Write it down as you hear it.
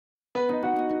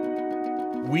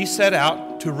we set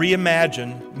out to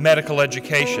reimagine medical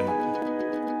education,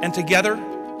 and together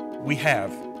we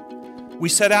have. We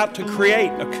set out to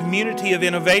create a community of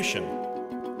innovation,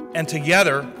 and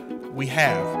together we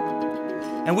have.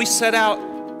 And we set out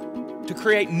to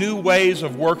create new ways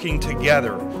of working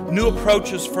together, new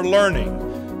approaches for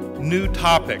learning, new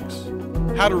topics,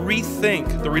 how to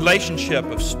rethink the relationship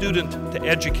of student to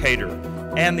educator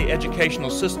and the educational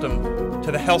system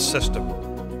to the health system.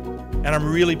 And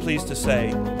I'm really pleased to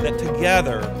say that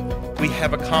together we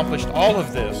have accomplished all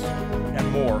of this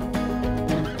and more.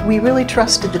 We really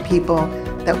trusted the people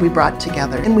that we brought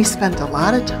together, and we spent a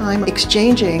lot of time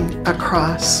exchanging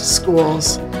across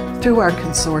schools through our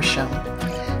consortium.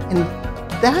 And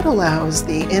that allows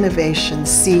the innovation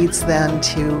seeds then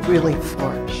to really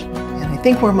flourish. And I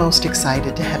think we're most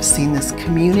excited to have seen this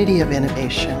community of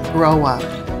innovation grow up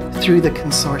through the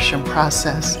consortium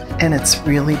process, and it's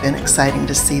really been exciting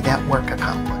to see that work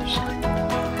accomplished.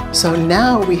 So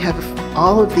now we have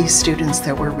all of these students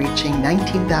that we're reaching,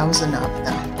 19,000 of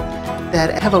them,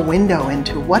 that have a window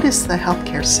into what is the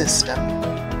healthcare system?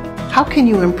 How can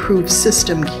you improve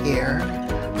system care?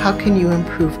 How can you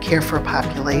improve care for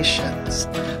populations?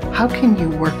 How can you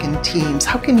work in teams?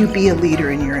 How can you be a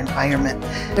leader in your environment?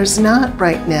 There's not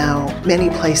right now many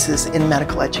places in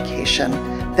medical education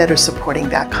that are supporting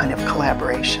that kind of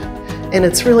collaboration. And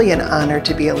it's really an honor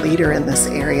to be a leader in this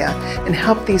area and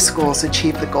help these schools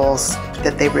achieve the goals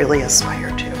that they really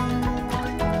aspire to.